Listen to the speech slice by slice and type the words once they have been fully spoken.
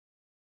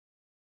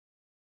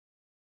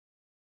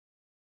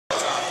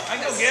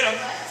We'll get them.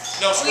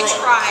 No, screw it. We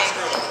tried.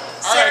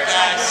 All right,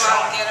 guys.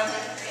 Get them.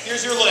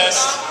 Here's your list.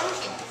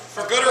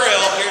 For good or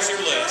ill, here's your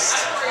list.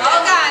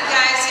 Hold on,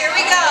 guys. Here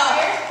we go.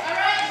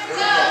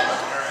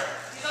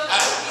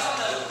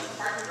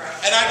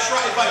 And I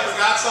try, if I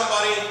forgot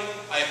somebody,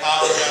 I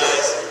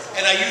apologize.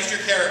 And I used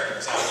your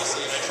characters,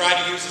 obviously, and I tried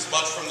to use as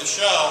much from the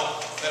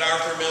show that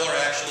Arthur Miller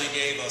actually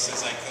gave us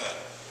as I could.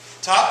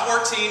 Top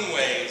 14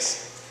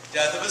 ways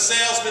Death of a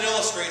Salesman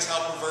illustrates how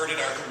perverted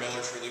Arthur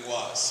Miller truly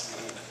was.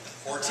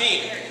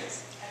 14.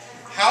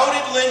 How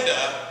did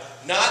Linda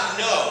not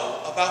know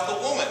about the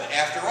woman?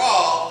 After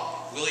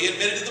all, Willie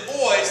admitted to the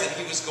boys that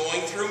he was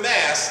going through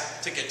mass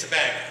to get to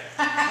Bangor.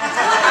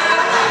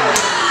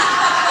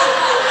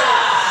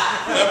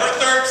 Number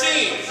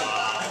 13.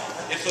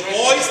 If the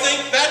boys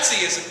think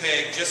Betsy is a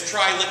pig, just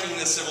try licking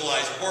the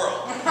civilized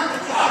world.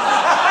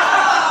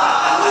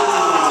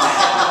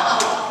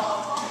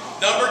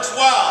 Number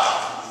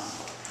 12.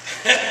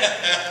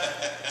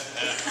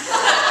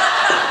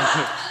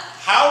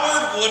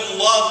 Howard would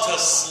love to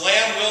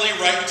slam Willie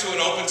right into an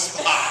open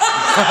spot.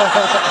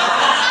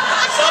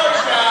 Sorry,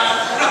 John.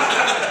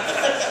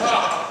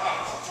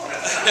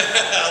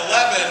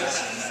 11.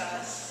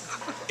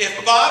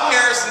 If Bob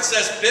Harrison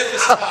says Biff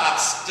is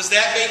Pops, does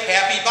that make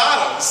Happy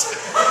Bottoms?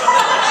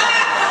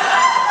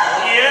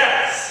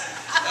 Yes.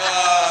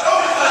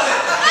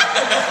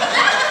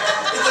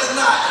 It does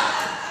not.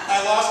 I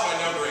lost my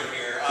numbering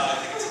here. I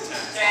think it's a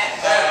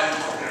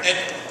 10. And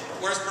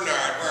where's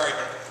Bernard? Where are you?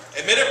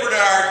 Admit it,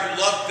 Bernard, you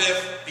love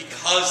Biff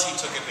because he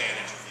took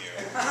advantage of you.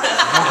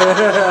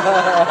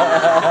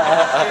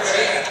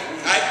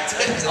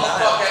 I'll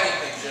fuck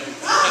anything, Jim.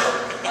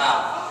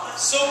 Wow.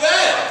 So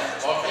Ben.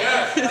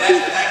 Okay.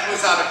 That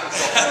was out of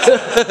control.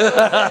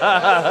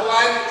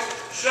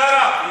 Shut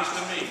up. He's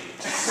to me.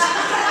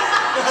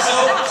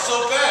 So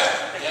Ben.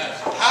 Yes.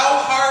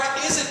 How hard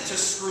is it to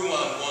screw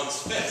on one's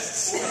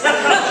fists? Depends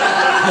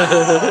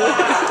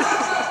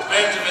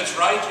if it's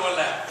right or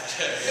left.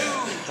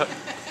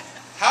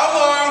 How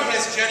long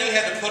has Jenny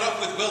had to put up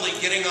with Willie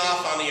getting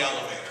off on the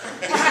elevator?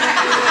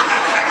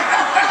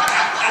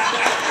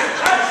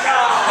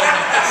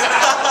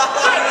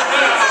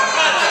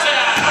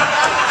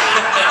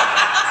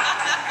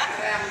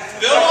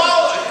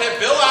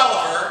 Bill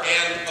Oliver,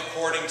 and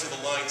according to the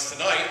lines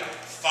tonight,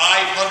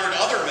 500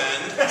 other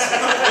men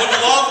would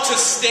love to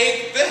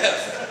steak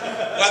Biff.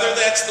 Whether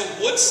that's the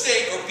wood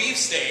steak or beef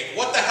steak,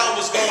 what the hell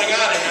was going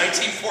on in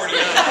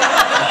 1949?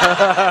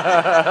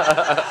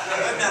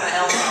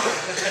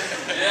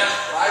 Yeah,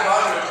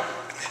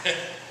 500.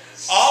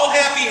 All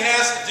Happy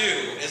has to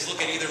do is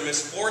look at either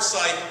Miss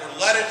Forsythe or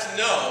let it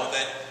know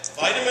that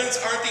vitamins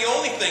aren't the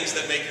only things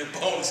that make your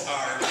bones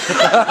hard.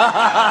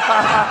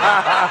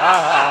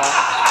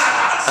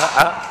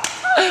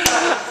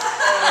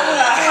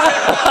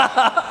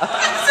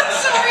 I'm so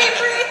sorry,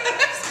 Bree.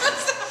 I'm so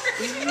sorry.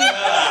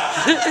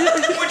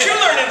 What'd you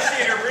learn in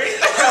theater, Bree?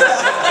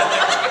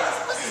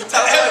 I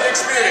have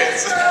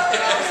experience.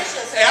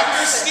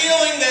 After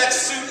stealing that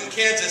suit in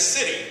Kansas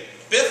City,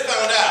 Biff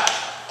found out,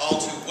 all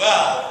too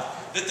well,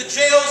 that the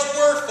jails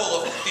were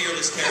full of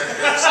fearless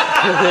characters,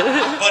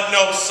 but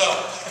no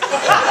soap.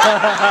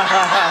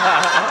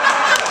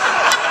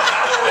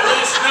 At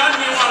least none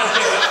you want to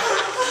do it.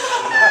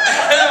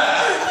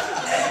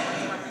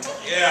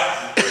 Yeah.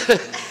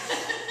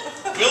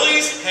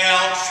 Willie's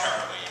pal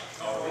Charlie.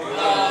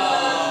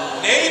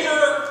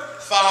 Neighbor,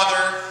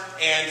 father,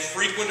 and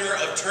frequenter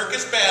of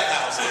Turkish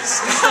bathhouses,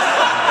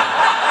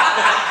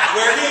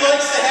 where he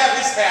likes to have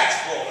his patch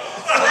blown off.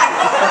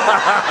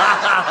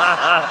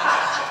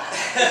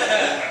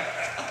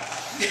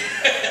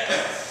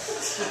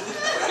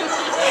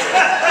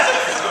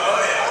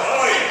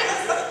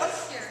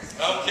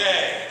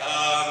 Okay,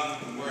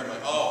 where am I?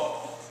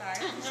 Oh. Sorry.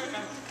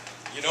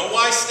 You know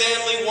why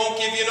Stanley won't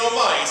give you no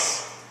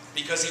mice?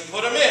 Because he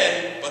put them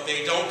in, but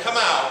they don't come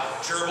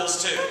out.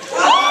 Gerbils too.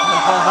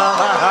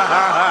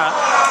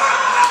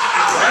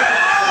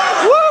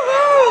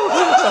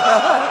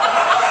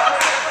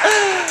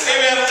 Hey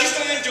man, at least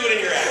I didn't do it in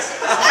your ass.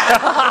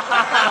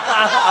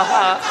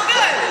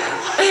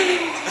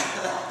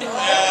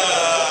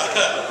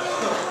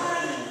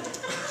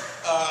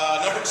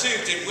 Number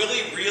 2, did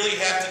Willie really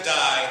have to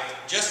die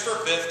just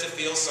for Biff to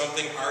feel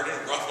something hard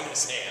and rough in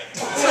his hand?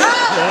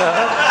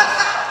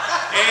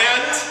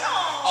 And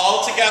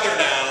all together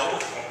now,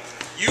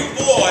 you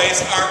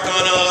boys are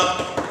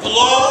gonna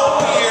blow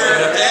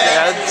your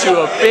dad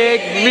to a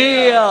big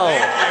meal.